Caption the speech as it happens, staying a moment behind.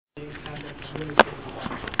and that communicates with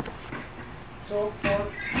them. So for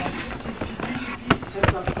TCP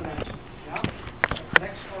sets up connections, yeah? A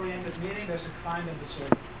connection-oriented meaning there's a client and the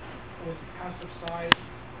server. So it's the passive side,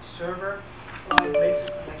 server, client makes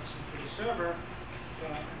a connection to the server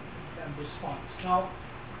and responds. Now,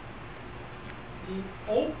 the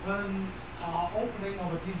opening of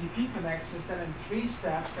a TCP connection is done in 3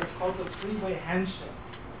 steps. That's called the three-way handshake.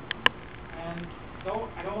 And I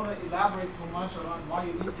don't want to elaborate too much on why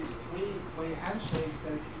you need these three-way handshakes.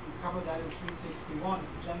 That we covered that in 361. It's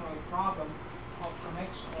a general problem of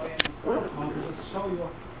connection-oriented protocol. We'll just show you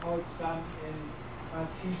how it's done in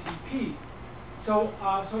TCP. So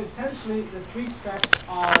essentially, the 3 steps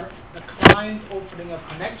are the client opening a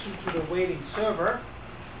connection to the waiting server,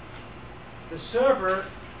 the server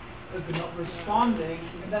responding,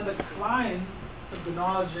 and then the client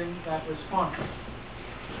acknowledging that response.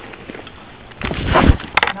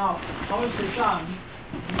 Now, how is it done?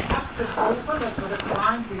 The active open, that's where the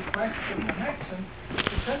client requests the connection, is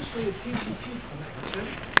essentially a TCP connection,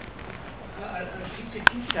 a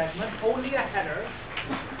TCP segment, only a header,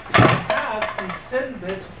 that has a SYN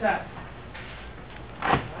bit set.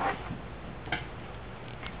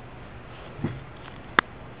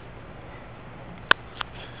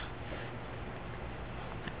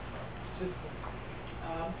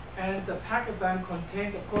 And the packet then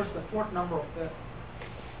contains, of course, the port number of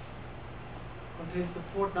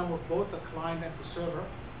both the client and the server.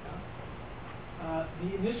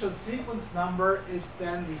 The initial sequence number is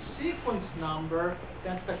then the sequence number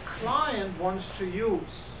that the client wants to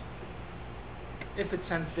use if it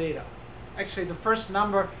sends data. Actually, the first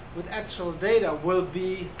number with actual data will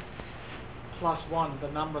be +1,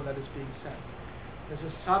 the number that is being sent. There's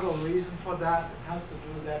a subtle reason for that. It has to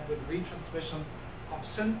do that with retransmission of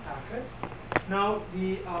SYN packets. Now,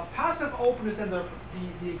 the passive open is then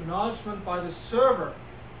the acknowledgement by the server,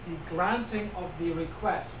 the granting of the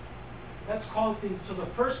request. That's called so the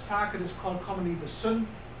first packet is called commonly the SYN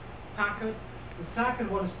packet. The second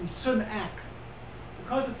one is the SYN ACK.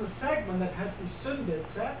 Because it's a segment that has the SYN bit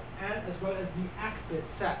set and as well as the ACK bit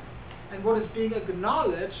set. And what is being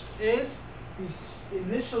acknowledged is the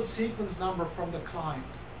initial sequence number from the client.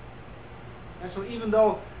 And so even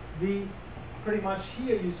though pretty much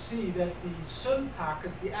here you see that the SYN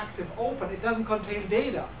packet, the active open, it doesn't contain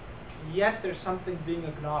data, yet there's something being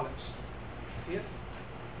acknowledged. See it?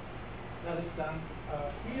 That is done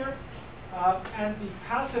here. And the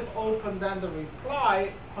passive open, then the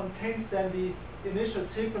reply, contains then the initial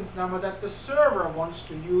sequence number that the server wants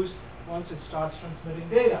to use once it starts transmitting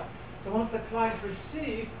data. So once the client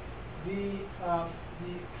receives the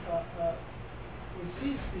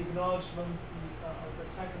acknowledgement of the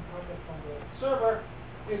second packet from the server,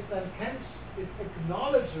 it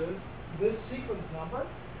acknowledges this sequence number,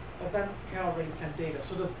 but then can already send data.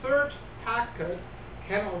 So the third packet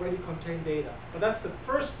can already contain data, but that's the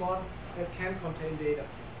first one that can contain data.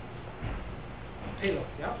 Payload,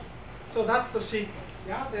 yeah. So that's the sequence.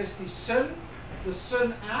 Yeah, there's the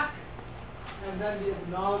SYN ACK, and then the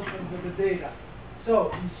acknowledgement with the data. So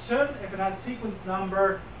the SYN, if it has sequence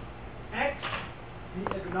number X, the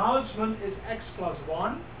acknowledgement is X plus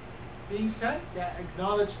 1 being sent. Yeah,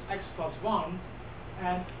 acknowledge X plus 1.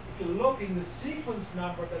 And if you're looking, the sequence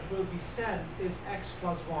number that will be sent is X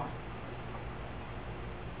plus 1.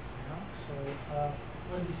 Yeah, so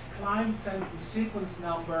when this client sends the sequence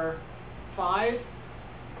number 5,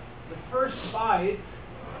 the first byte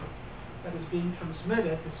that is being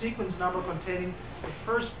transmitted, the sequence number containing the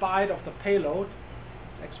first byte of the payload,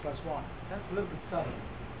 X plus 1. That's a little bit subtle.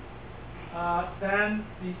 Then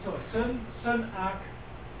the SYN ACK,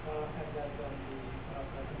 and then the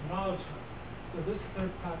acknowledgement. So this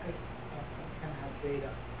third packet can have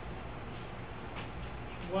data.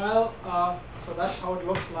 Well, so that's how it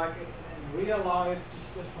looks like in real life.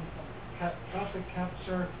 Just from traffic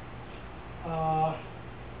capture,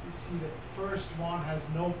 you see the first one has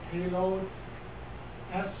no payload.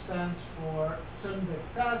 S stands for SYN bit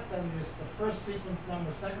set, then there's the first sequence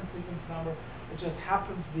number, second sequence number. It just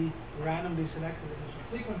happens the randomly selected initial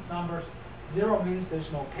sequence numbers. 0 means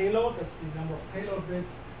there's no payload, that's the number of payload bits.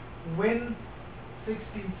 Win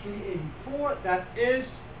 16384, that is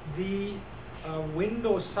the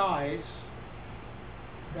window size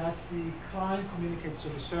that the client communicates to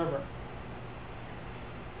the server.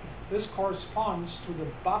 This corresponds to the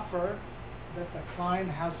buffer that the client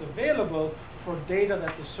has available for data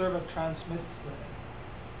that the server transmits with it.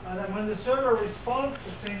 And then when the server responds,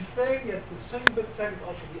 the same thing, it's the SYN bit set,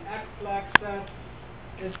 also the ACK flag set.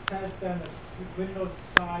 It says then a window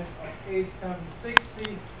size of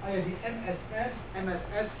 8760. The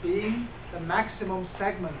MSS being the maximum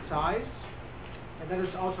segment size. And that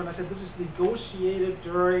is also, and I said this is negotiated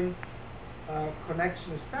during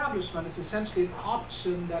connection establishment. It's essentially an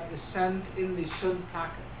option that is sent in the SYN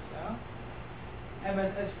packets. Yeah?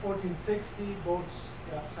 MSS1460, both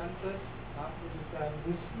sent this.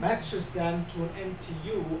 This matches then to an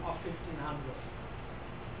MTU of 1500.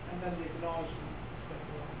 And then the acknowledgement is going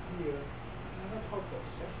to run here. And that's how it goes.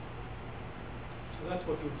 Yeah? So that's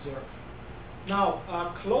what you observe. Now,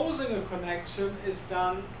 closing a connection is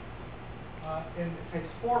done it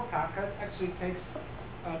takes 4 packets. Actually, it takes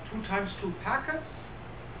 2 times 2 packets.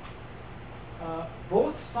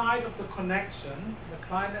 Both sides of the connection, the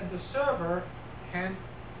client and the server, can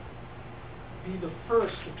be the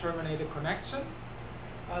first to terminate a connection.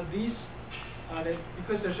 These,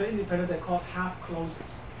 because they're so independent, they're called half closes.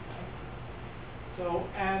 So,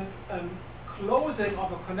 and closing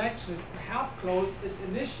of a connection, half close, is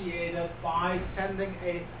initiated by sending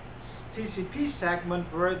a TCP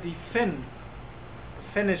segment where the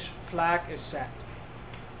finish flag is set.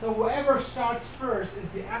 So whoever starts first is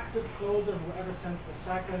the active closer, whoever sends the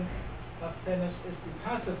second finish is the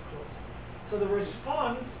passive closer. So the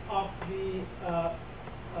response of the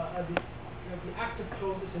active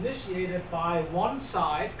close is initiated by one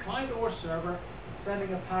side, client or server,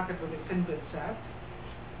 sending a packet with a fin bit set,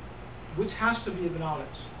 which has to be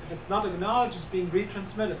acknowledged. If it's not acknowledged, it's being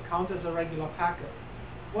retransmitted, counted as a regular packet.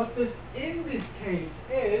 What this in this case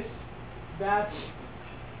is that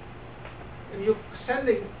when you're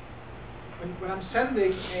sending, when I'm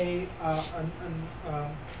sending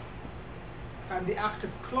I'm the active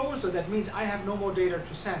closer, that means I have no more data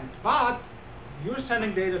to send. But you're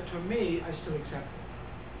sending data to me, I still accept it.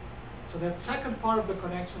 So that second part of the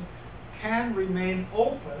connection can remain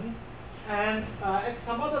open, and at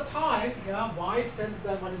some other time, Y sends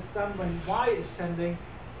that when it's done, when Y is sending,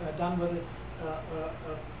 done with its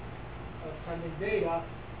sending data,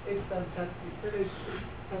 it then sends the finish,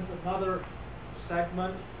 sends another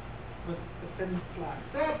segment with the fin flag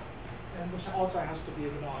set, and which also has to be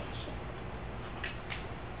acknowledged.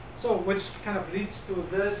 So, which kind of leads to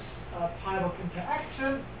this type of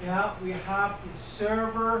interaction. We have the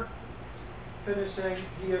server finishing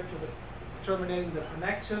here to the terminating the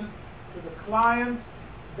connection to the client.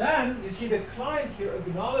 Then you see the client here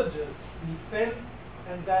acknowledges the fin,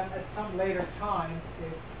 and then at some later time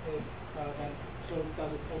it then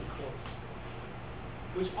does its own close,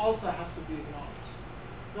 which also has to be acknowledged.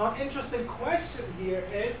 Now, an interesting question here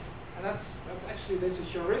is, and that's actually there's a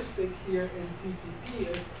heuristic here in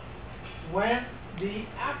TCP, is when the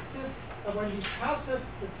active, when the passive,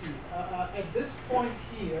 at this point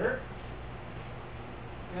here,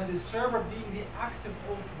 the server being the active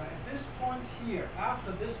opener, at this point here,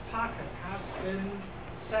 after this packet has been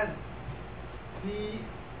sent, the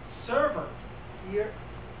server here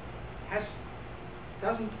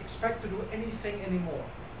doesn't expect to do anything anymore.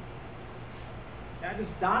 That is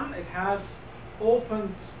done. It has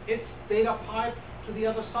opened its data pipe to the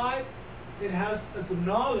other side. It has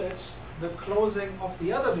acknowledged the closing of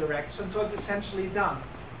the other direction, so it's essentially done.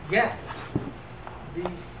 Yet,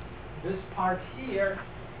 this part here,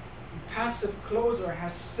 the passive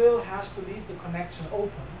closer still has to leave the connection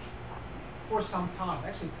open for some time,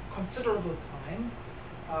 actually considerable time,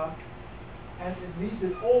 and it leaves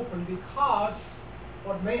it open because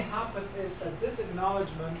what may happen is that this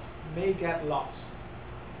acknowledgement may get lost.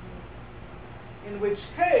 In which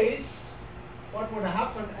case, what would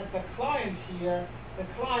happen at the client here, the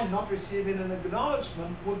client not receiving an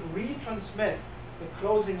acknowledgement would retransmit the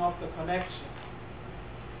closing of the connection.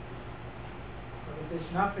 So if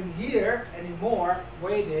there's nothing here anymore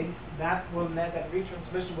waiting, that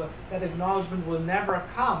retransmission that acknowledgement will never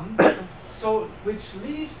come. So which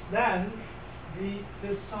leaves then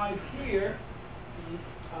this side here, the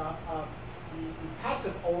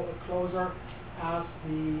passive closer, as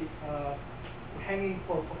the hanging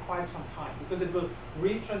for quite some time, because it will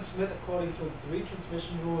retransmit according to the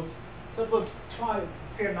retransmission rules. So it will try a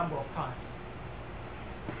fair number of times,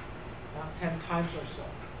 10 times or so.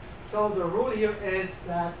 So the rule here is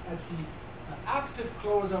that at the active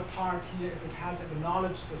closer part here, if it has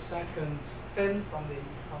acknowledged the second fin from the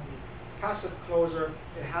passive closer,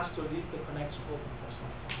 it has to leave the connection open for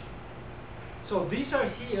some time. So these are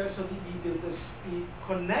here. So the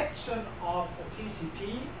connection of a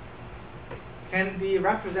TCP can be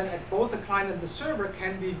represented at both the client and the server,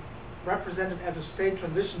 can be represented as a state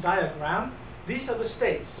transition diagram. These are the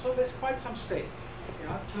states. So there's quite some states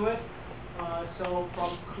to it. So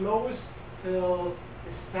from closed till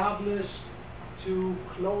established to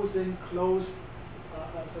closing, closed.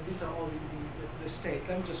 So these are all the states.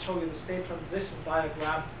 Let me just show you the state transition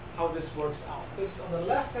diagram, how this works out. This on the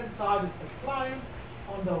left-hand side is the client,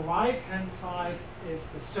 on the right-hand side is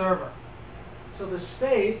the server. So the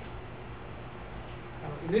state,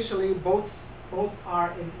 initially both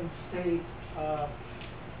are in state,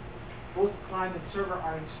 both client and server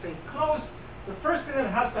are in state closed. The first thing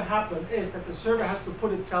that has to happen is that the server has to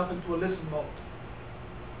put itself into a listen mode.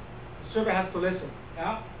 The server has to listen,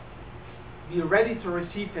 yeah? Be ready to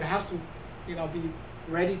receive, it has to, be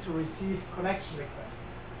ready to receive connection requests.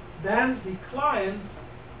 Then the client,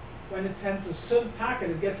 when it sends a SYN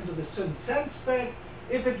packet, it gets into the SYN send state.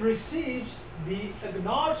 If it receives the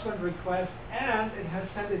acknowledgement request and it has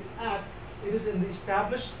sent its ACK, it is in the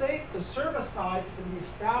established state. The server side is in the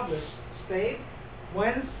established state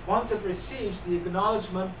once it receives the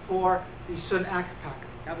acknowledgement for the SYN ACK packet,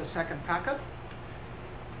 the second packet.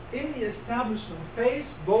 In the establishment phase,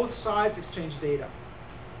 both sides exchange data,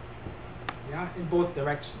 in both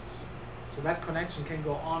directions. So that connection can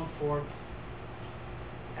go on for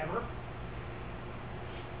ever.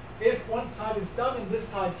 If one side is done and this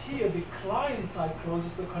side here, the client side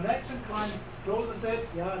closes the connection, client closes it,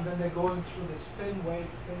 and then they're going through the spin wave,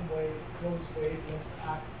 close wave, let's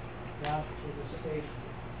act through the state.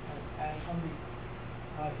 And on the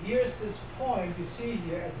here's this point, you see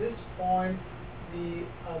here at this point,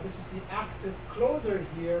 this is the active closer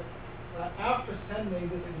here. After sending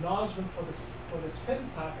this acknowledgement for the spin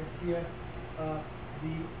packet here,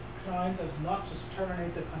 the client does not just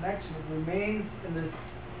terminate the connection, it remains in this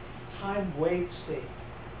time wait state,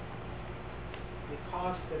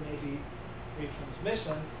 because there may be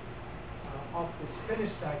retransmission of this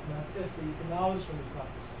finished segment if the acknowledgement is not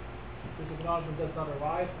received. If this acknowledgement does not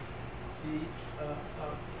arrive, the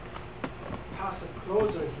passive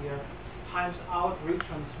closer here times out,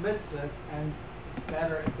 retransmits it, and it's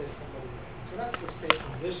better if there's somebody waiting. So that's the state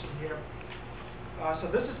transition here. So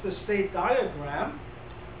this is the state diagram.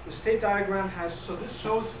 The state diagram has, so this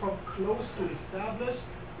shows from close to established.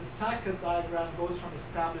 The second diagram goes from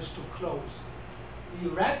established to close. The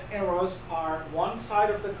red arrows are one side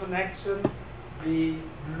of the connection. The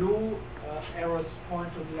blue arrows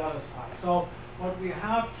point to the other side. So what we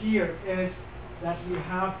have here is that we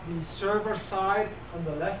have the server side on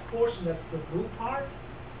the left portion, that's the blue part,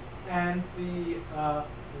 and the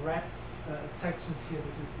red sections here,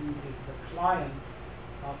 this is the client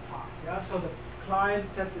part. So the client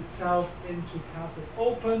sets itself into passive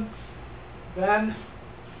open. Then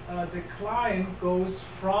the client goes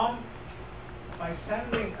from, by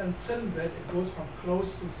sending a SYN bit, it goes from close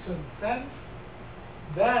to SYN send.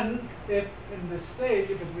 Then, if in the state,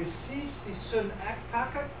 if it receives the SYN ACK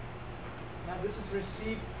packet, now this is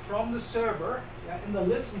received from the server. In the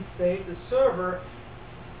listen state, the server,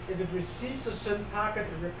 if it receives a SYN packet,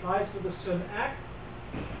 it replies to the SYN ACK.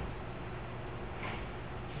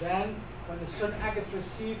 Then, when the SYN ACK is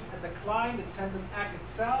received at the client, it sends an ACK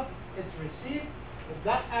itself, it's received. If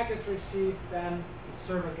that ACK is received, then the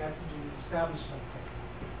server gets into the establishment phase.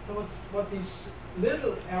 So what these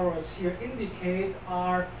little arrows here indicate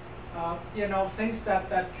are, things that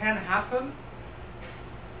can happen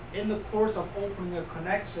in the course of opening a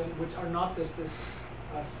connection, which are not this.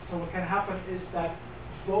 So what can happen is that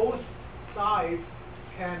both sides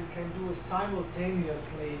can do it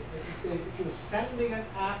simultaneously. If you're sending an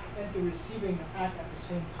ACK and you're receiving an ACK at the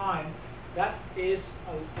same time, that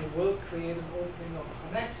will create an opening of a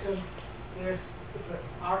connection. There's the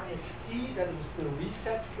RST, that is the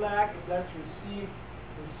reset flag. If that's received,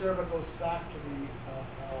 the server goes back to the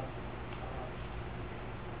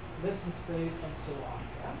listen state and so on.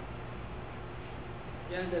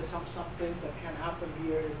 Again, there's some things that can happen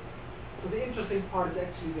here. So the interesting part is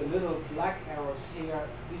actually the little black arrows here.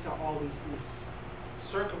 These are all these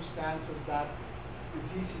circumstances that the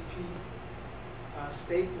TCP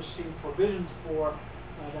state machine provisions for,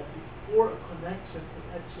 that before a connection is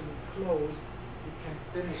actually closed, you can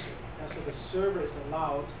finish it. So the server is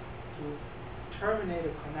allowed to terminate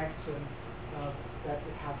a connection that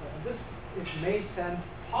it happened. And this it may send,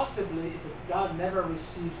 possibly, if it never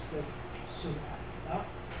receives the SYN ACK.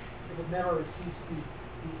 If it never receives the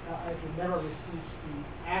ACK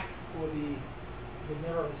or if it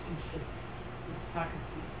never receives the packet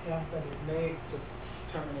then it may just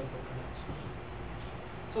terminate the connection.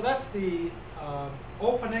 So that's the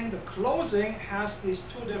opening. The closing has these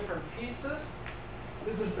two different pieces.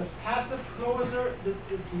 This is the passive closer. This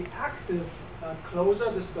is the active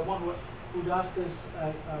closer. This is the one who does this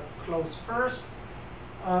close first.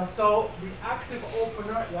 So the active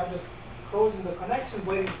opener, you have this closing the connection,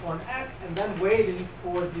 waiting for an ACK, and then waiting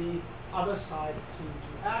for the other side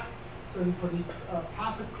to act. So for the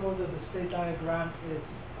passive closer, the state diagram is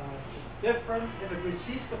different. If it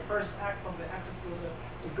receives the first ACK from the active closer,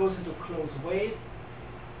 it goes into close wait,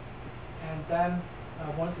 and then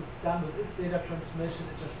once it's done with its data transmission,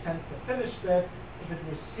 it just sends the finished bit. If it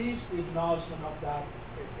receives the acknowledgement of that,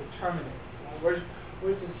 it terminates. Whereas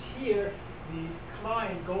here, the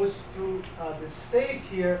client goes through the state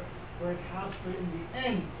here where it has to, in the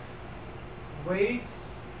end, wait,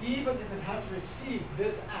 even if it has received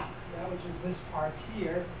this act, which is this part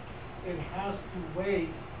here, it has to wait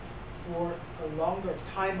for a longer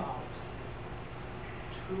timeout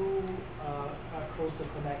to close the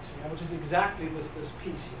connection, which is exactly this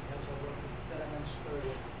piece here. That's what that I mentioned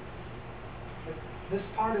earlier. But this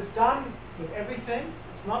part is done with everything.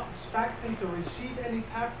 It's not expecting to receive any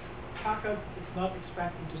packet. It's not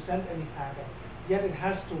expecting to send any packet. Yet it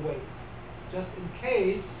has to wait, just in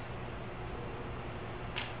case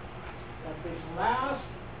that this last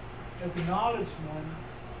acknowledgement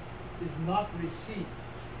is not received.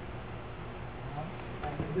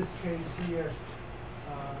 And in this case here,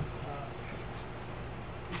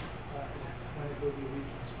 when it will be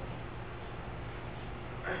retransmitted.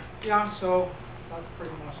 Yeah, so that's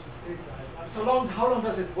pretty much the state diagram. So how long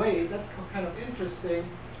does it wait? That's kind of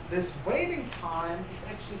interesting. This waiting time is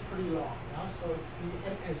actually pretty long. So it's the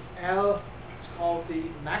MSL. It's called the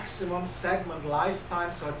maximum segment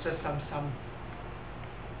lifetime. So it's just some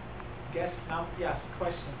guess now. Yes,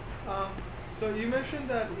 question. So you mentioned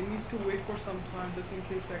that it needs to wait for some time just in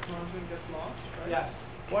case the acknowledgement gets lost, right? Yes.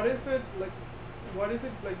 What if it the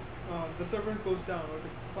server goes down or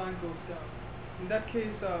the client goes down? In that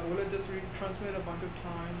case, will it just retransmit a bunch of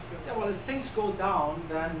times? Yeah. Well, if things go down,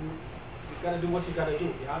 then you got to do what you got to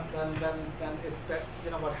do. Yeah. Then if that,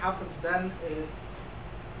 what happens then is,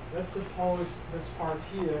 let's suppose this part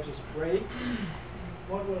here just breaks.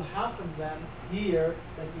 What will happen then here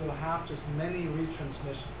that you'll have just many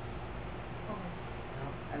retransmissions.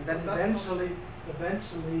 And then eventually,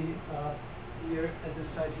 here at this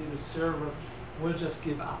side here, the server will just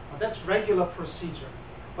give up. Now, that's regular procedure,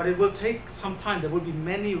 but it will take some time. There will be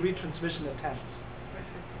many retransmission attempts.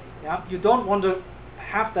 Yeah, you don't want to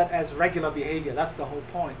have that as regular behavior. That's the whole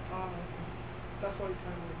point. That's what it's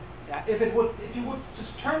terminating. Yeah, if you would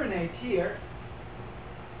just terminate here,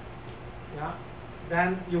 yeah,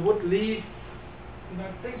 then you would leave.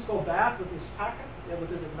 If things go bad with this packet, with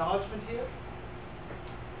this acknowledgement here.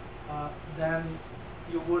 Then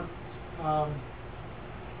you would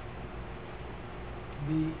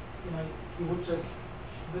you would just,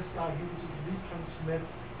 this guy, he would just retransmit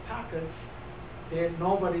packets.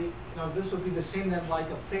 Nobody, this would be the same then like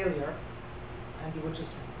a failure, and you would just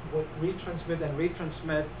retransmit and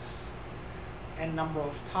retransmit n number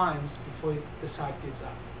of times before the site gives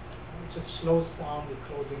up. It just slows down the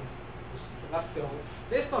closing procedure. That's the only.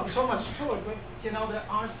 There's not so much to it, but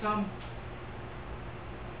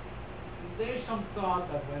there's some thought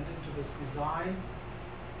that went into this design,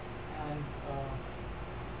 and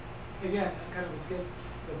again, kind of it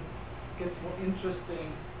gets more interesting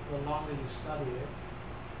the longer you study it.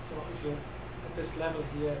 So if you're at this level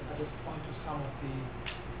here, I just point to some of the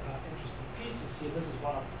interesting pieces here. This is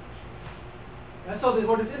one of them. And so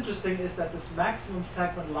what is interesting is that this maximum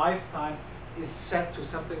segment lifetime is set to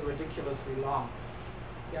something ridiculously long.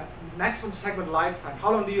 Yeah, maximum segment lifetime.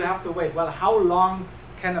 How long do you have to wait? Well, how long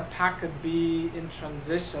can a packet be in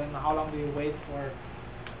transition? How long do you wait for?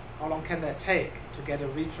 How long can that take to get a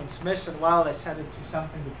retransmission? Well, they set it to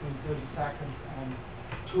something between 30 seconds and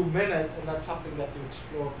 2 minutes, and that's something that you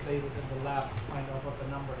explore, play with in the lab to find out what the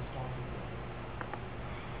number is going to be.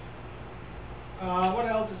 What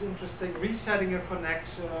else is interesting? Resetting a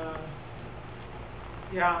connection.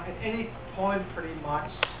 Yeah, at any point pretty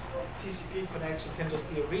much, TCP connection can just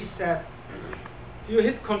be a reset. If you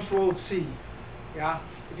hit Control-C, yeah,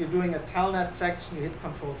 if you're doing a telnet section, you hit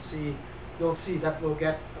Control-C, you'll see that will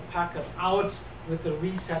get a packet out with the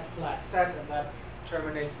reset flag set, and that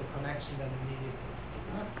terminates the connection then immediately.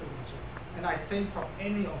 And that's pretty much it. And I think from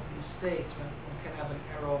any of these states, one can have an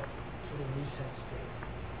arrow to the reset state.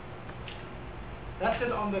 That's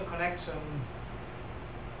it on the connection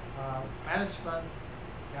management.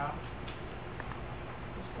 Yeah.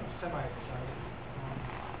 It's semi-exciting.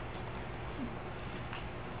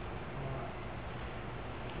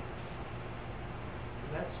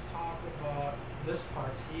 Let's talk about this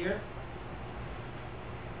part here.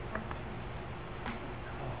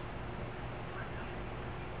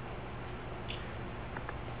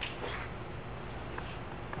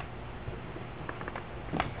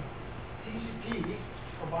 TCP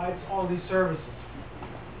provides all these services.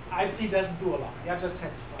 IP doesn't do a lot. Yeah, just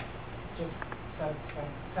sends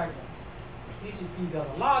segments. TCP does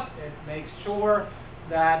a lot. It makes sure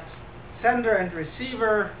that sender and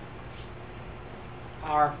receiver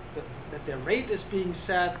that their rate is being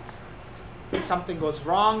set, If something goes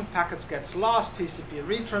wrong, packets gets lost, TCP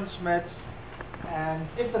retransmits, and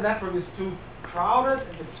if the network is too crowded,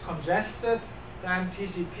 if it's congested, then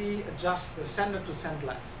TCP adjusts the sender to send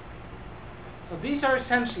less. So these are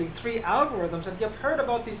essentially three algorithms, and you've heard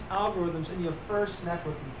about these algorithms in your first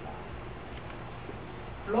networking class.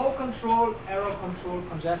 Flow control, error control,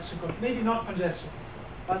 congestion control, maybe not congestion,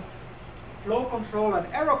 but flow control and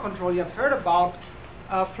error control you have heard about.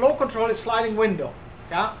 Flow control is sliding window,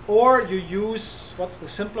 yeah? Or you use, what's the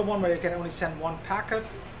simpler one where you can only send one packet,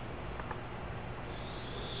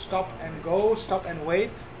 stop and go, stop and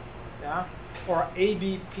wait, yeah? Or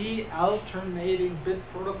ABP, alternating bit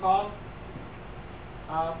protocol.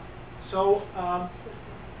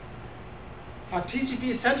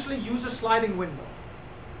 TCP essentially uses sliding window.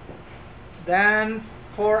 Then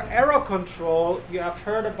for error control, you have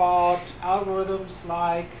heard about algorithms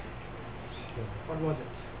like, what was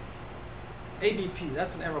it? ABP,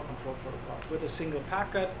 that's an error control protocol with a single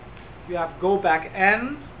packet. You have go back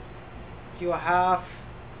N. You have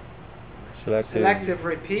selective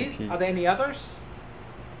repeat. Are there any others?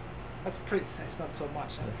 That's pretty, it's not so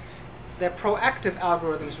much. Huh? They're proactive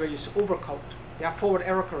algorithms where you use overcode. They are forward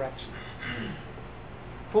error correction.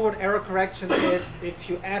 Forward error correction is if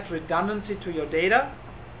you add redundancy to your data,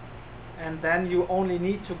 and then you only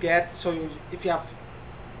need to get, so if you have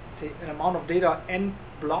say, an amount of data n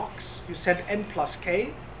blocks, you send n plus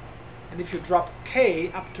k, and if you drop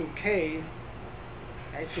k up to k,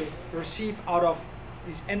 if you receive out of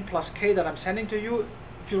these n plus k that I'm sending to you,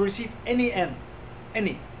 if you receive any n,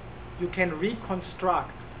 you can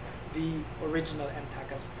reconstruct the original n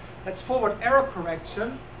packets. That's forward error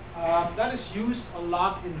correction. That is used a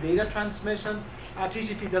lot in data transmission.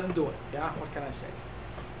 TCP doesn't do it. Yeah, what can I say?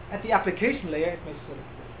 At the application layer, it may still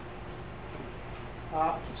exist.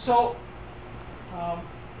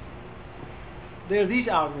 There are these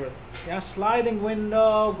algorithms. Yeah, sliding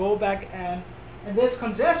window, go back and there's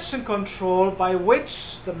congestion control by which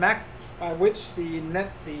the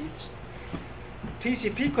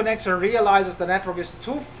TCP connection realizes the network is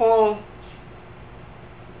too full.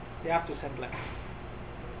 They have to send less.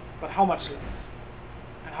 But how much less?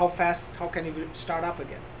 And how fast, how can you start up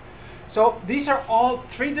again? So these are all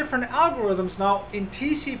three different algorithms. Now in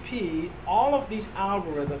TCP, all of these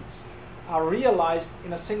algorithms are realized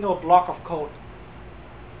in a single block of code.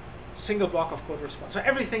 Single block of code response. So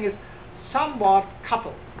everything is somewhat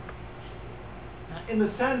coupled. In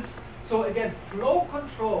the sense, so again, flow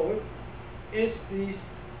control is the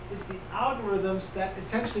algorithms that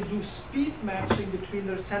essentially do speed matching between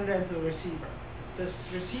the sender and the receiver. The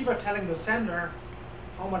receiver telling the sender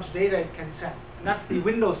how much data it can send. And that's the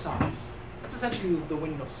window size. That's essentially the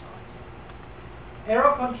window size.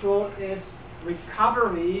 Error control is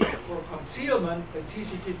recovery or concealment, the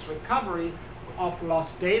TCP's recovery of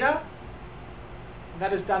lost data. And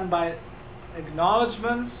that is done by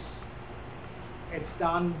acknowledgements. It's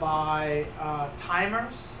done by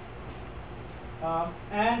timers.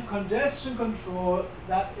 And congestion control,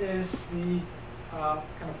 that is the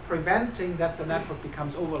kind of preventing that the network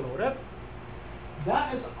becomes overloaded.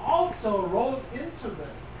 That is also rolled into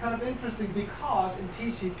this. Kind of interesting because in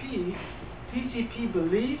TCP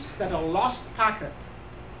believes that a lost packet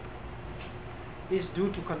is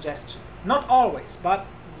due to congestion. Not always, but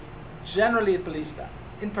generally it believes that.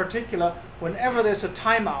 In particular, whenever there's a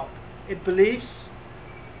timeout, it believes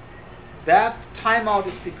that timeout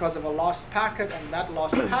is because of a lost packet, and that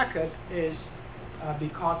lost packet is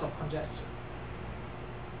because of congestion.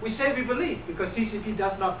 We say we believe because TCP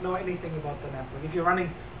does not know anything about the network. If you're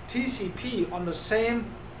running TCP on the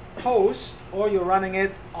same host, or you're running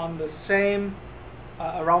it on the same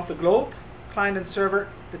around the globe, client and server,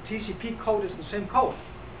 the TCP code is the same code.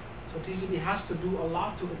 So TCP has to do a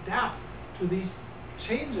lot to adapt to these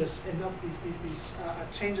changes in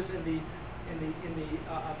changes in the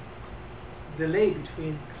delay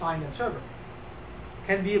between client and server.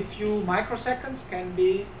 Can be a few microseconds, can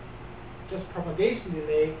be just propagation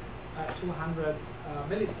delay 200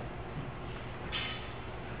 milliseconds.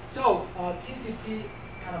 So TCP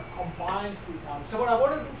kind of combines these now. So what I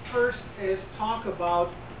want to do first is talk about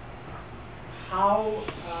how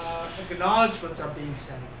acknowledgements are being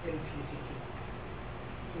sent in TCP.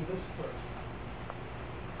 So this first.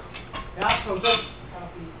 Yeah, so this is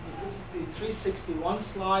the 361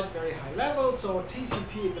 slide, very high level. So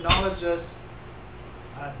TCP acknowledges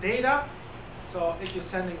data. So if you're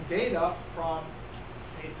sending data from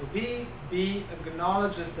A to B, B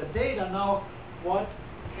acknowledges the data. Now, what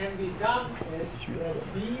can be done is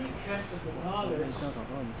that B can acknowledge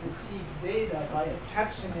received data by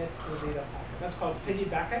attaching it to a data packet. That's called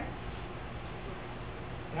piggybacking.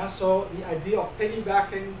 Yeah, so the idea of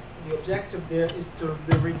piggybacking, the objective there is to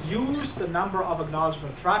reduce the number of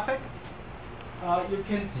acknowledgement traffic. You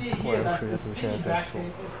can see here that this piggybacking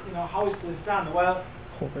is, how is this done? Well,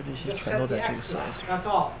 just set the X flag, that's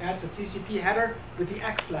all. That's a TCP header with the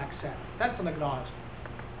X flag set. That's an acknowledgement.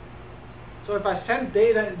 So if I send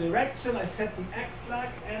data in direction, I set the X flag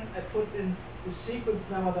and I put in the sequence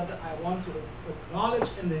number that I want to acknowledge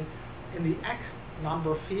in the X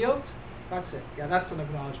number field. That's it. Yeah, that's an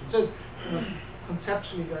acknowledgement. So it's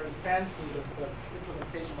conceptually very fancy, but the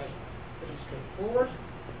implementation is pretty straightforward.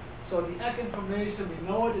 So the X information, we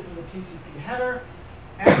know it is in the TCP header,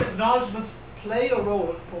 and acknowledgements play a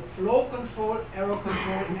role for flow control, error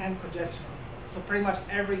control, and congestion control. So pretty much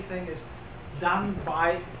everything is done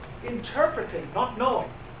by interpreting, not knowing.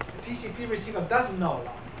 The TCP receiver doesn't know a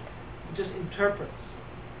lot. It just interprets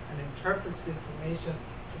the information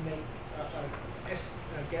to make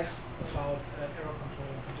a guess about error control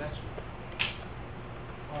and congestion.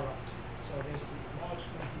 All right. So there's the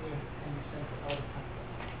acknowledgement here, and we send it out of context.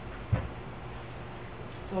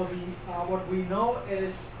 So what we know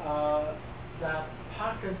is that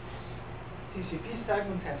packets TCP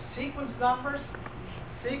segments have sequence numbers.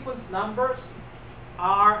 Sequence numbers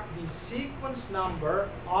are the sequence number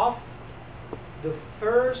of the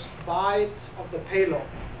first byte of the payload.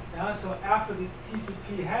 Yeah, so after the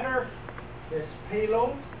TCP header, there's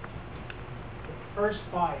payload. The first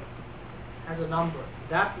byte has a number.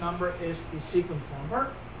 That number is the sequence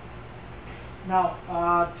number. Now,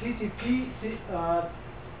 TCP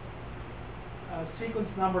sequence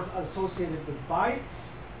numbers are associated with bytes.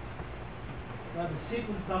 Now, the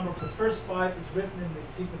sequence number for the first byte is written in the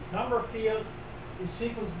sequence number field. The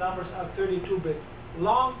sequence numbers are 32-bit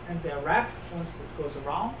long, and they're wrapped once it goes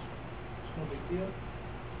around. It's no big deal.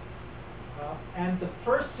 And the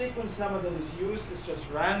first sequence number that is used is just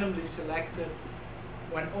randomly selected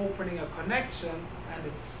when opening a connection, and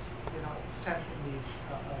it's sent in these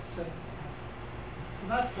settings. So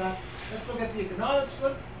that's that. Let's look at the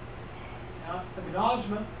acknowledgement.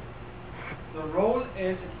 Acknowledgement. The role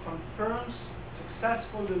is it confirms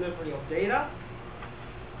successful delivery of data.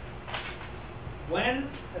 When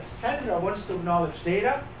a sender wants to acknowledge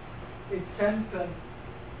data, it sends a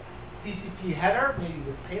TCP header, maybe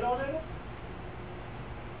with payload in it,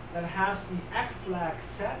 that has the X flag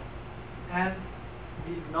set, and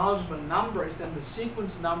the acknowledgement number is then the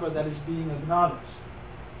sequence number that is being acknowledged.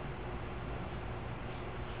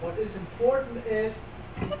 What is important is,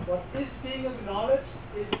 what is being acknowledged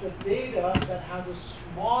is the data that has a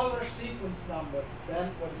smaller sequence number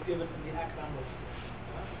than what is given in the X number field.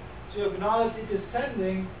 So you acknowledge it is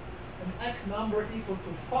sending an X number equal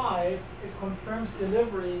to 5, it confirms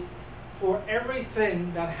delivery for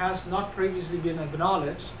everything that has not previously been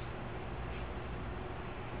acknowledged,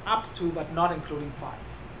 up to but not including 5.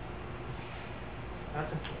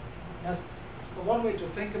 That's important. So one way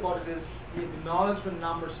to think about it is the acknowledgement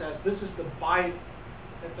number says this is the byte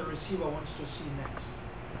that the receiver wants to see next,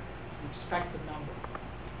 the expected number.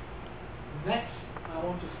 Next, I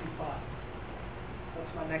want to see 5.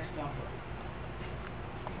 That's my next number.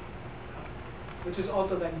 Which is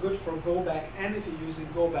also then good for go back N if you're using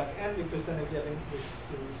go back N, because then if you're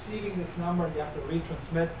receiving this number, you have to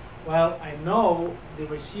retransmit. Well, I know the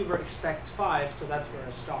receiver expects 5, so that's where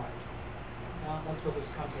I start. That's what this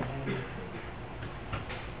comes in handy.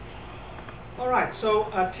 All right, so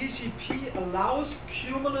TCP allows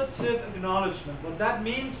cumulative acknowledgement. What that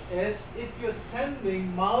means is if you're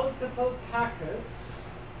sending multiple packets,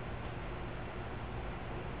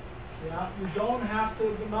 you don't have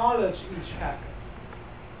to acknowledge each packet.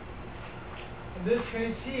 In this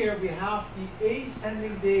case here, we have the A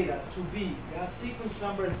sending data to B. Sequence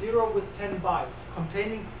number 0 with 10 bytes,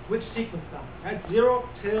 containing which sequence number? Right? 0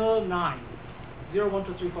 till 9. 0, 1,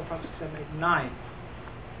 2, 3, 4, 5, 6, 7, 8, 9.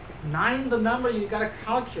 9, the number you got to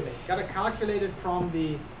calculate. You got to calculate it from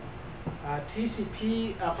the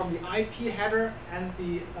TCP, from the IP header and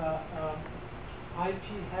the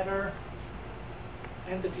IP header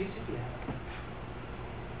and the TCP header.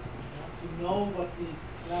 You know what the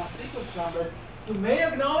sequence number is. You may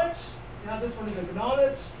acknowledge. This one is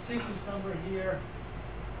acknowledged. Sequence number here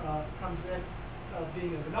comes in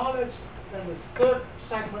being acknowledged. Then the third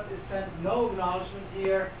segment is sent no acknowledgement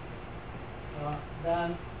here.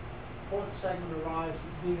 Then fourth segment arrives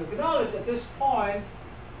being acknowledged. At this point,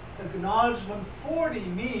 acknowledgement 40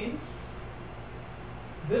 means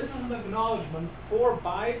this is an acknowledgement 4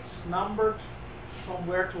 bytes numbered from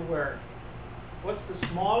where to where. What's the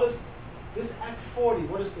smallest? This X40,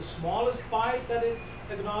 what is the smallest byte that it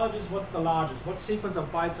acknowledges? What's the largest? What sequence of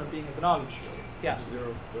bytes are being acknowledged? Yes.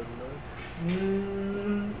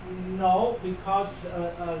 039? No, because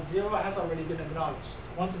 0 has already been acknowledged.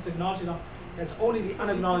 Once it's acknowledged, it's only the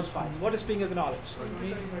unacknowledged bytes. What is being acknowledged?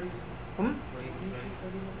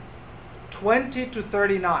 20 to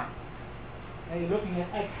 39. Now you're looking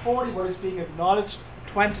at 40, what is being acknowledged,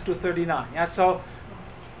 20 to 39. Yeah, so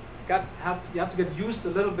you have to get used a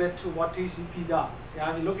little bit to what TCP does.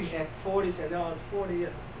 Yeah, you're looking at 40, say, oh, it's 40,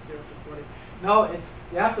 it's 0 to 40. No,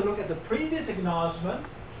 you have to look at the previous acknowledgement.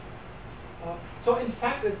 So in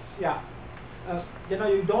fact, it's,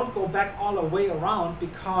 you don't go back all the way around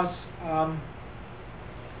because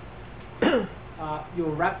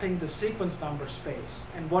you're wrapping the sequence number space.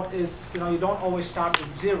 And what is, you don't always start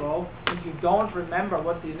with 0. If you don't remember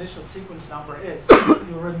what the initial sequence number is,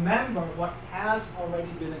 you remember what has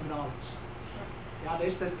already been acknowledged. Yeah,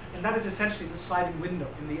 and that is essentially the sliding window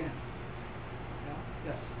in the end. Yeah?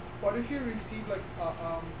 Yes. What if you receive like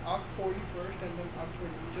ARC40 first and then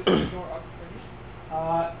ARC20? You just ignore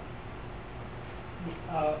ARC20?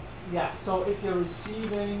 Yeah, so if you're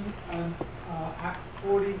receiving an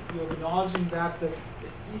ARC40, you're acknowledging that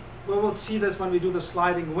we will see this when we do the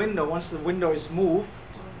sliding window. Once the window is moved,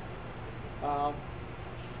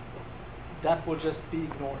 that will just be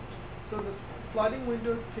ignored. So the sliding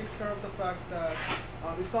window takes care of the fact that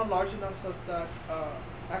it's not large enough such that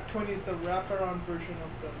ARC20 is the wraparound version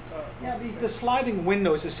of the... The sliding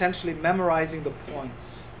window is essentially memorizing the points.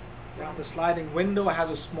 Yeah, the sliding window has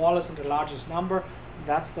the smallest and the largest number.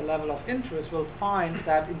 That's the level of interest. We'll find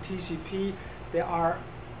that in TCP there are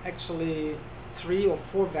actually 3 or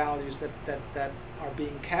 4 values that are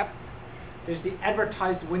being kept. There's the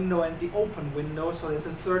advertised window and the open window, so there's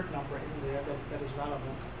a third number in there that is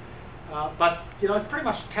relevant. But it pretty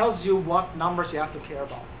much tells you what numbers you have to care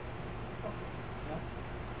about.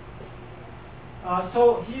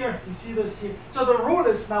 So here, you see this here. So the rule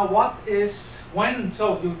is now what is when.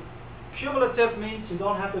 So cumulative means you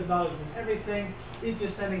don't have to acknowledge everything. If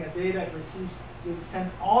you're sending a data, it receives, you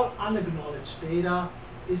send all unacknowledged data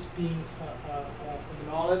is being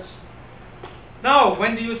acknowledged. Now,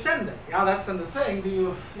 when do you send it? Yeah, that's then the thing. Do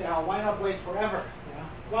you, why not wait forever? Yeah.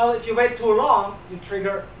 Well, if you wait too long, you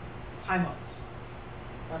trigger timeouts.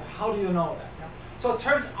 But how do you know that? Yeah? So it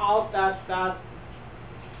turns out that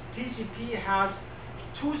TCP has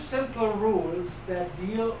 2 simple rules that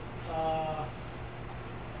deal.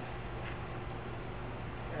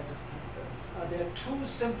 There are 2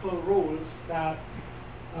 simple rules that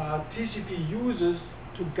TCP uses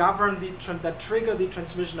to govern that trigger the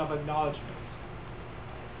transmission of acknowledgments.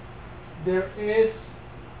 There is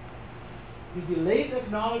the delayed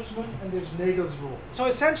acknowledgement and there's Nagel's rule. So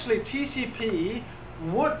essentially, TCP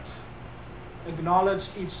would acknowledge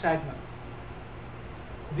each segment.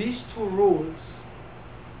 These 2 rules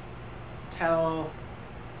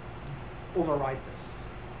override this.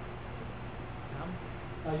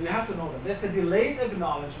 You have to know that there's a delayed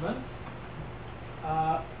acknowledgement,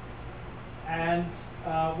 and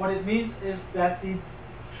what it means is that the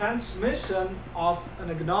transmission of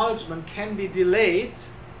an acknowledgement can be delayed,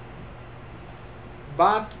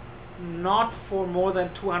 but not for more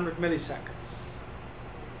than 200 milliseconds.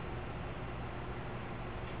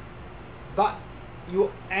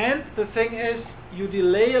 And the thing is, you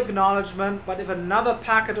delay acknowledgement, but if another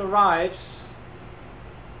packet arrives,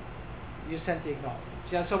 you send the acknowledgement.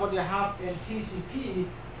 Yeah, so what you have in TCP,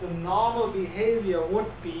 the normal behavior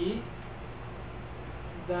would be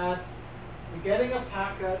that you're getting a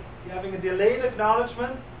packet, you're having a delayed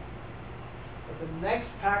acknowledgement, but the next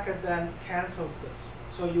packet then cancels this.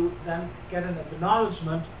 So you then get an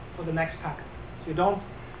acknowledgement for the next packet. So you don't,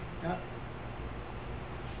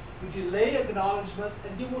 you delay acknowledgement,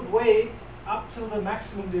 and you would wait up till the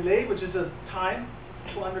maximum delay, which is a time,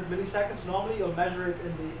 200 milliseconds. Normally you'll measure it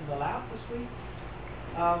in the lab this week.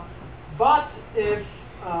 But if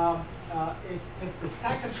the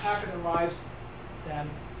second packet arrives, then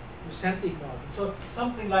you send the acknowledgement. So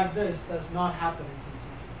something like this does not happen in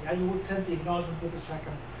TCP. Yeah, you would send the acknowledgement with the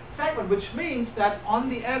second segment, which means that on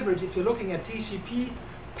the average, if you're looking at TCP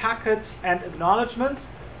packets and acknowledgements,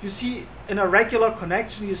 you see in a regular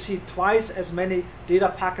connection, you see twice as many data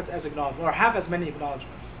packets as acknowledgements, or half as many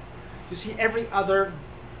acknowledgements. You see every other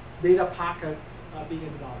data packet being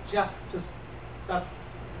acknowledged. Yeah, that's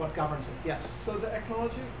what governs it. Yes. So the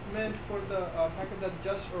acknowledgement meant for the packet that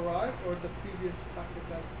just arrived, or the previous packet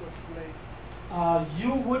that was delayed?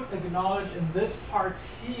 You would acknowledge in this part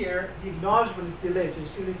here, the acknowledgement is delayed. So you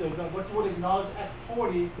see what you would acknowledge at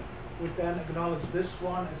 40 would then acknowledge this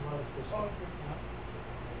one as well as this one. Okay. Yeah.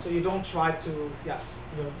 So you don't try to, yes,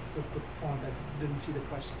 good point. I didn't see the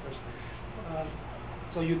question first.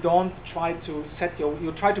 So you don't try to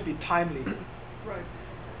you try to be timely. Right.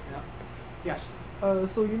 Yeah. Yes.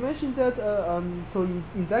 So you mentioned that so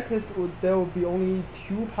in that case there will be only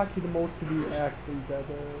 2 packet modes to be active. Is that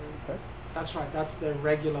correct? That's right. That's the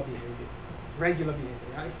regular behavior. Regular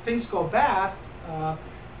behavior. If things go bad,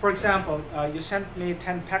 for example, you sent me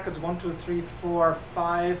 10 packets, 1, 2, 3, 4,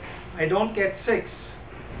 5. I don't get 6.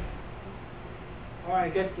 Or I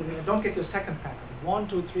don't get the second packet. 1,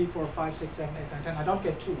 2, 3, 4, 5, 6, 7, 8, 9, 10. I don't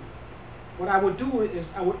get 2. What I would do is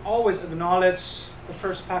I would always acknowledge the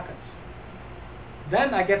first packet.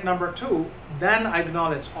 Then I get number 2. Then I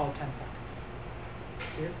acknowledge all 10 packets.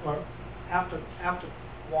 See? Or after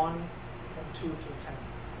 1 and 2 through 10.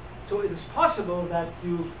 So it is possible that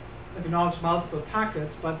you acknowledge multiple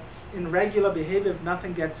packets, but in regular behavior, if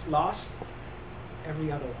nothing gets lost, every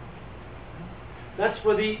other one. That's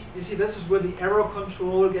where this is where the error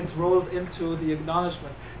control gets rolled into the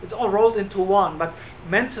acknowledgement. It's all rolled into one, but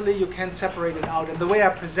mentally you can separate it out. And the way I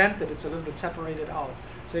present it, it's a little bit separated out,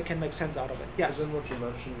 so you can make sense out of it. Yes? Isn't what you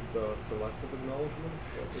mentioned selective acknowledgement?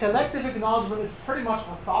 Selective acknowledgement is pretty much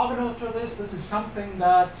orthogonal to this. This is something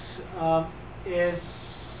that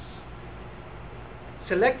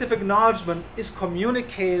selective acknowledgement is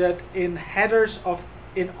communicated in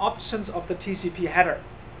in options of the TCP header.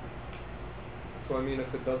 So I mean,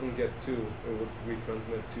 if it doesn't get 2, it would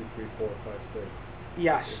retransmit 2, 3, 4, 5, 6.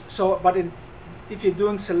 Yes. So, but if you're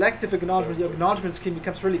doing selective acknowledgement, your acknowledgement scheme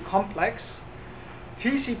becomes really complex.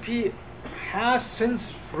 TCP has since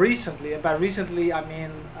recently, and by recently I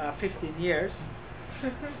mean 15 years.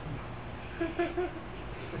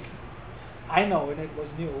 I know when it was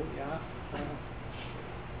new, yeah.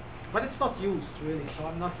 But it's not used really, so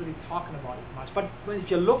I'm not really talking about it much. But if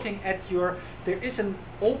you're looking at there is an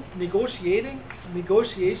open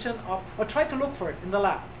negotiation of, or try to look for it in the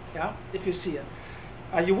lab, yeah, if you see it.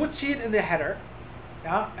 You would see it in the header,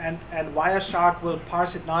 yeah, and Wireshark will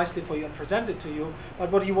parse it nicely for you and present it to you. But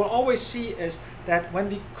what you will always see is that when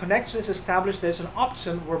the connection is established, there's an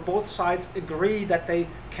option where both sides agree that they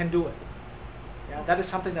can do it. Yeah, that is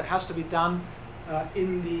something that has to be done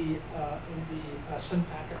in the SYN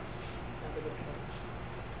packet.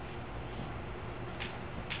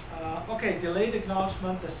 Okay, delayed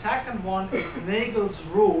acknowledgement. The second one is Nagel's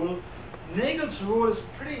rule. Nagel's rule is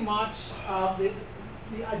pretty much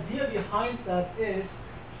the idea behind that is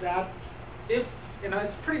that if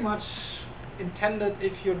it's pretty much intended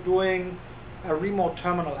if you're doing remote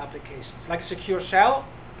terminal applications like Secure Shell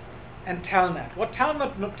and Telnet. What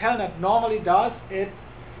Telnet normally does, it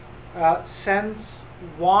sends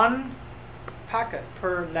 1 packet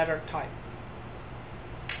per letter type.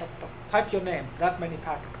 Type your name, that many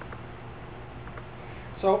packets.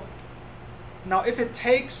 So now if it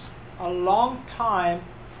takes a long time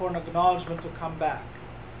for an acknowledgement to come back,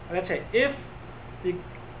 let's say if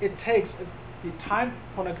it takes the time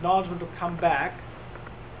for an acknowledgement to come back,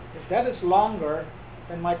 if that is longer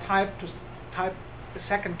than my time to type the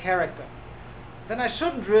second character, then I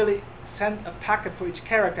shouldn't really send a packet for each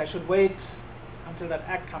character. I should wait until that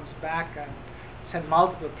ACK comes back and send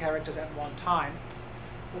multiple characters at one time.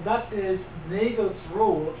 So that is Nagel's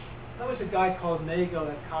rule. There was a guy called Nagel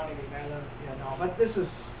at Carnegie Mellon, but this is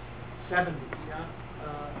 70s, yeah.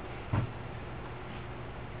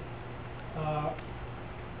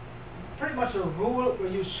 Pretty much a rule where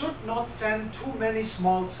you should not send too many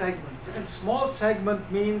small segments. And small segment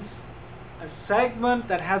means a segment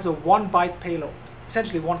that has a 1 byte payload,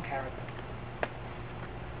 essentially 1 character.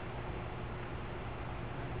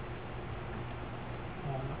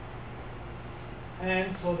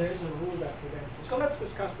 And so there is a rule that prevents it. So let's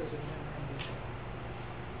discuss this in detail.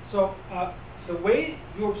 So the way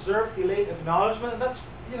you observe delayed acknowledgement, and that's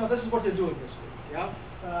this is what you're doing this week. Yeah.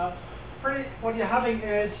 What you're having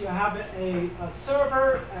is you have a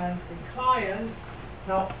server and a client.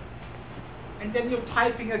 Now, and then you're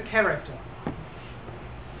typing a character.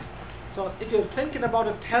 So if you're thinking about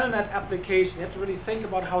a Telnet application, you have to really think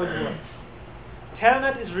about how it works.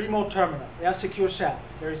 Telnet is remote terminal. They are Secure Shell.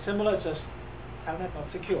 Very similar, it's just Telnet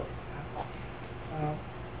not secure.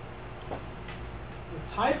 You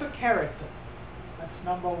type a character. That's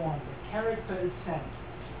number 1. The character is sent.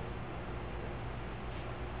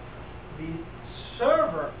 The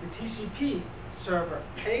server, the TCP server,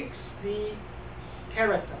 takes the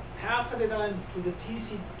character, passes it on to the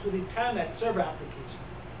Telnet server application.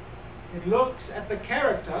 It looks at the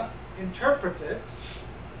character, interprets it,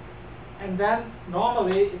 and then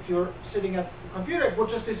normally, if you're sitting at the computer, it will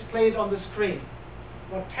just display it on the screen.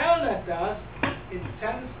 What Telnet does, it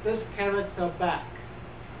sends this character back.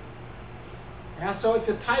 Yeah, so if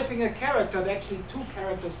you're typing a character, there are actually 2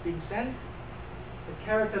 characters being sent. The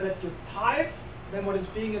character that you type, then what is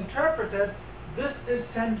being interpreted, this is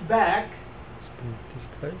sent back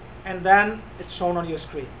Display. and then it's shown on your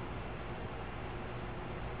screen.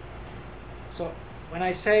 So when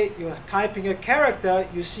I say you're typing a character,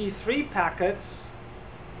 you see 3 packets.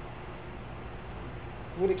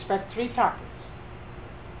 You would expect 3 packets.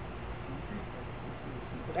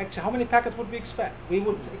 But actually, how many packets would we expect? We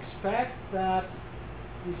would expect that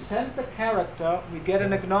we send the character, we get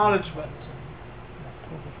an acknowledgement.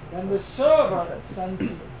 Then the server sends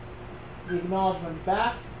the acknowledgement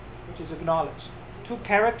back, which is acknowledged. 2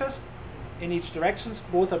 characters in each direction,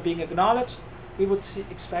 both are being acknowledged. We would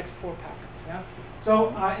expect 4 packets. Yeah? So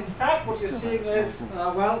in fact, what you're seeing is,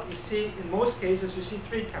 well, you see in most cases you see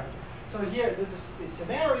 3 characters. So here, this is the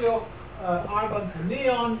scenario. Argon to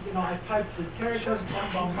neon. You know, I typed 3 characters.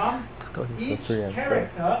 Bum bum bum. Each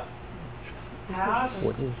character has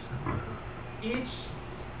each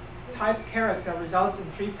type character results in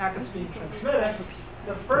 3 packets being transmitted.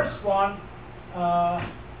 The first one, yeah,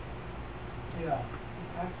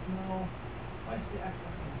 no. Why is the X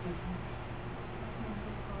not different?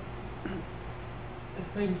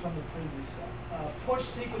 It's maybe from the previous one. Push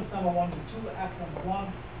sequence number 1 to 2, F number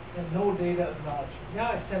 1, and no data acknowledgement. Yeah,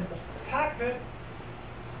 I sent the packet,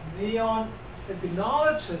 neon, it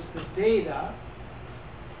acknowledges the data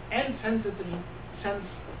and sends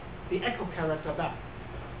the echo character back.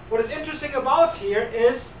 What is interesting about here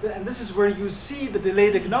is, and this is where you see the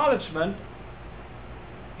delayed acknowledgement,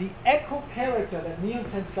 the echo character that neon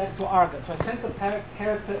sends back to argon. So I sent the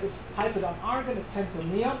character, it's typed on argon, it's sent to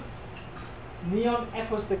neon. Neon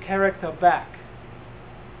echoes the character back.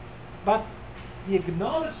 But the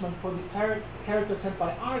acknowledgement for the character sent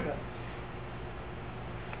by argon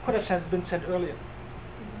could have been sent earlier.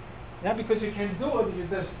 Yeah, because you can do it, you're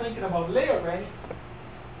just thinking about layering.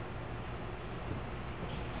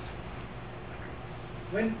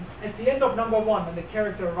 When at the end of number 1, when the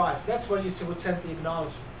character arrives, that's when you would send the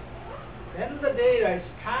acknowledgement. Then the data is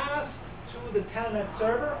passed to the telnet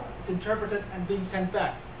server, it's interpreted and being sent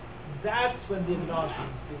back. That's when the acknowledgement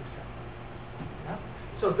is being sent. Yeah?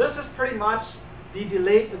 So this is pretty much the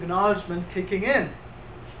delayed acknowledgement kicking in.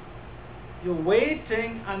 You're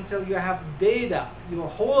waiting until you have data. You're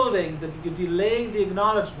holding, you're delaying the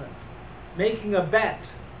acknowledgement, making a bet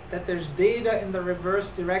that there's data in the reverse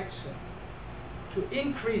direction to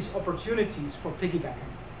increase opportunities for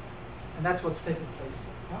piggybacking. And that's what's taking place.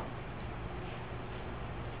 Yeah?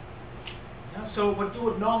 Yeah, so what you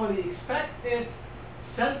would normally expect is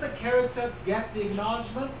send the character, get the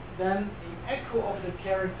acknowledgement, then the echo of the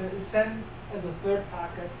character is sent as a 3rd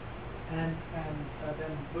packet, and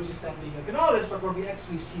then which is then being acknowledged, but what we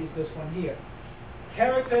actually see is this one here.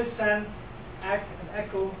 Character is sent, an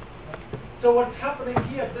echo. So what's happening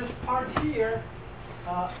here, this part here,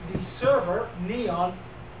 the server, neon,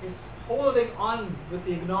 is holding on with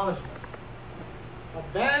the acknowledgement. But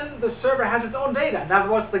then the server has its own data. That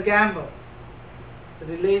was the gamble. The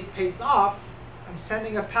delay pays off. I'm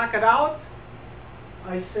sending a packet out.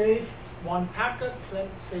 I save 1 packet, then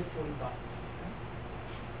save 40 bytes. Okay?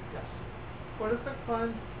 Yes. What is the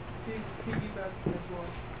client piggyback as well?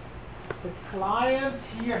 The client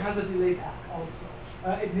here has a delay pack also.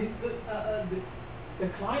 It needs the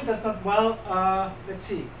client does not, well, let's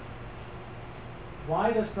see.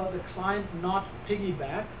 Why does not the client not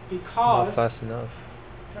piggyback? Because not fast enough.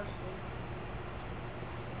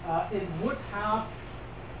 It would have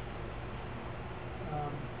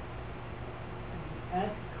as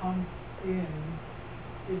comes in,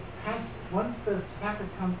 it has, once the packet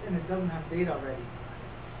comes in, it doesn't have data ready.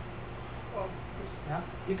 Oh, Yeah?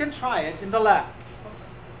 You can try it in the lab.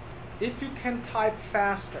 If you can type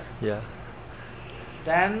faster, Yeah.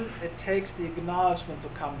 then it takes the acknowledgement to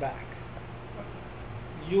come back.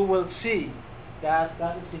 You will see that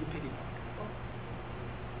that is being piggybacked.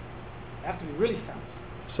 You have to be really fast.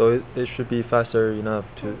 So it should be faster enough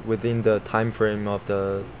to within the time frame of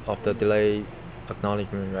the delay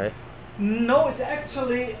acknowledgement, right? No, it's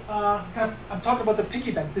actually, I'm talking about the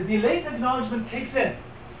piggyback. The delayed acknowledgement kicks in.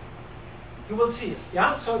 You will see it,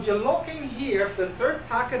 yeah? So if you're looking here, the 3rd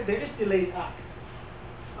packet, there is delayed act.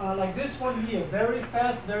 Like this one here, very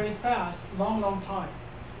fast, long time.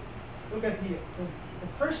 Look at here. The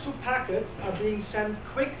first 2 packets are being sent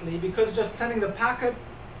quickly because just sending the packet,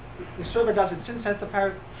 the server does it, sends the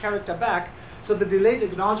character back, so the delayed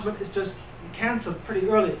acknowledgement is just cancelled pretty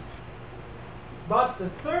early. But the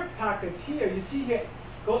 3rd packet here, you see here,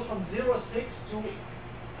 goes from 06 to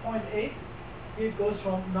 0.8. Here it goes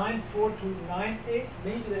from 9.4 to 9.8.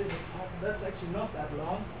 Maybe there is that's actually not that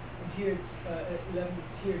long. And here it's 11.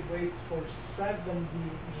 Here it waits for 70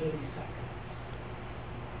 milliseconds.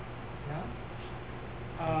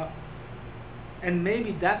 Yeah. And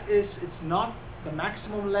maybe that is, it's not the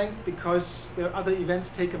maximum length because there are other events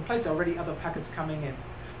taking place, already other packets coming in.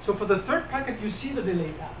 So for the third packet, you see the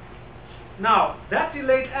delayed act. Now, that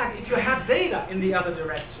delayed act, if you have data in the other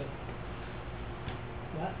direction,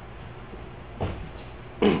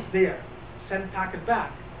 there, send packet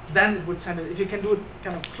back, then it would send it. If you can do it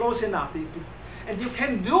kind of close enough, and you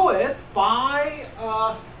can do it by,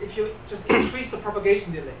 if you just increase the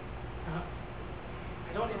propagation delay.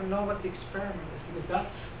 I don't even know what the experiment is, because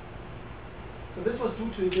that's, so this was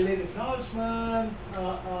due to delayed acknowledgement,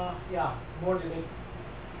 yeah, more delayed.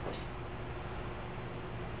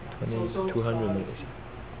 So 200 milliseconds.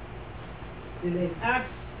 Delayed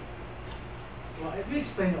acts, well, let me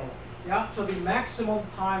explain all. Yeah, so the maximum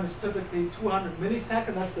time is typically 200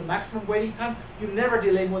 milliseconds, that's the maximum waiting time. You never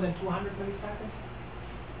delay more than 200 milliseconds.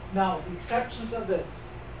 Now, the exceptions are this.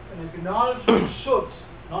 An acknowledgement should,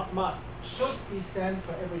 not must, should be sent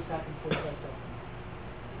for every second 45 seconds.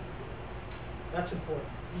 That's important.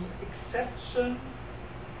 The exception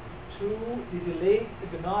to the delayed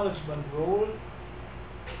acknowledgement rule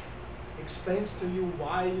explains to you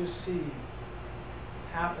why you see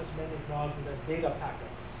half as many acknowledgements as data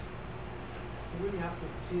packets. You really have to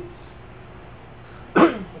see it.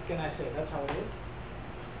 What can I say? That's how it is.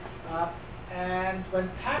 And when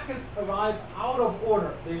packets arrive out of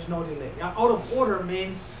order, there's no delay. Yeah, out of order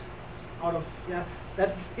means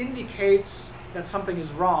that indicates that something is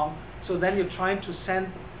wrong. So then you're trying to send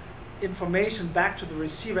information back to the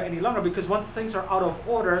receiver any longer, because once things are out of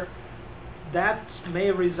order, that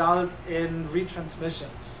may result in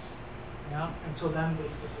retransmissions. Yeah, and so then this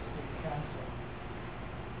is being canceled.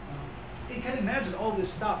 You can imagine all this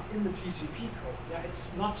stuff in the TCP code. Yeah,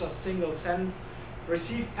 it's not just single send,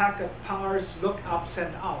 receive packet, parse, look up,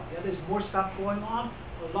 send out. Yeah, there's more stuff going on.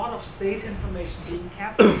 A lot of state information being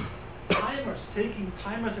captured. Timers, taking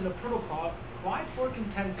timers in a protocol, quite work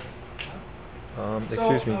intensive. Yeah?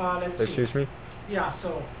 Excuse me. Yeah,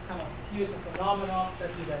 so kind of here's a phenomenon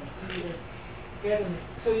that you then see it.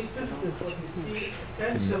 So this is what you see,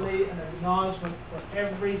 essentially an acknowledgement for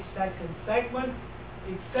every second segment.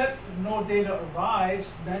 Except if no data arrives,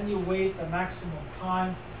 then you wait the maximum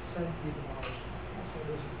time, send the acknowledgement. So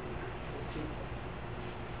this is the sequence.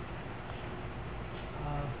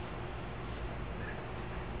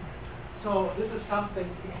 So this is something,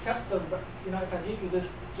 except the, if I give you this,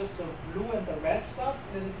 just the blue and the red stuff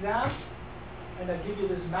in an exam, and I give you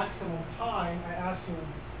this maximum time, I ask you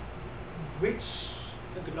which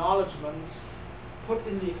acknowledgements, put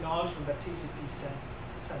in the acknowledgement that TCP sent.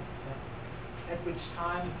 At which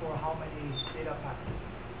time for how many data packets.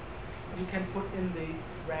 You can put in the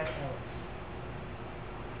red arrows.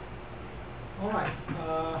 All right.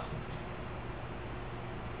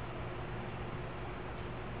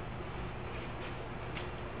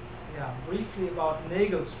 Yeah, briefly about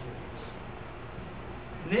Nagel's rules.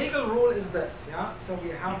 Nagel rule is this. Yeah, so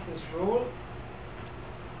we have this rule.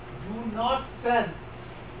 Do not send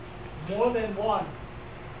more than one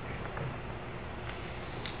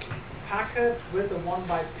packet with a 1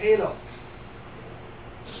 byte payload.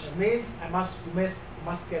 It means you must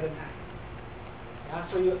get an act. Yeah,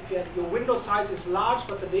 so your window size is large,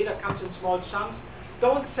 but the data comes in small chunks.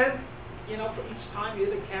 Don't send, for each time you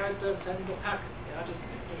hit a character, send the packet. Yeah, just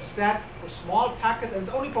instead for small packets, and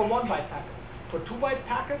it's only for 1 byte packet. For 2 byte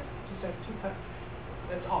packets, just send 2 packets.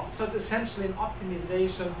 That's all. So it's essentially an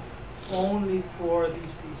optimization only for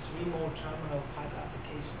these remote terminal type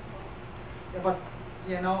applications. Yeah, but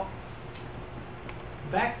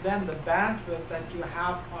back then, the bandwidth that you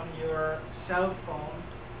have on your cell phone,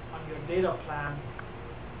 on your data plan,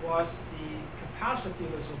 was the capacity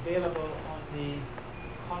was available on the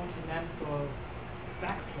continental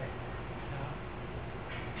backplane.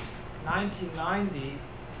 1990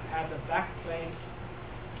 had a backplane.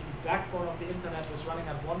 The backbone of the internet was running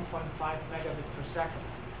at 1.5 megabit per second.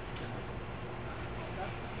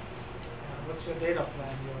 What's your data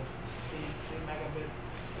plan? Your 3 megabit.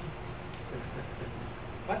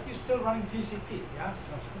 But you're still running TCP, yeah?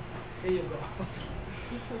 So here you go.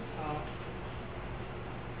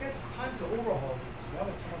 It's time to overhaul these. The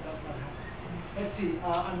other time does not happen. Let's see,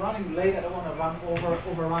 I'm running late. I don't want to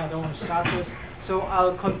overrun. I don't want to start this. So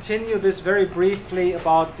I'll continue this very briefly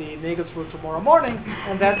about the Nagel's rule tomorrow morning,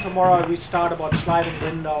 and then tomorrow we start about sliding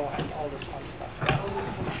window and all this fun stuff.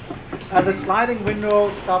 The sliding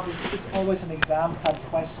window stuff is always an exam type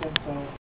question, so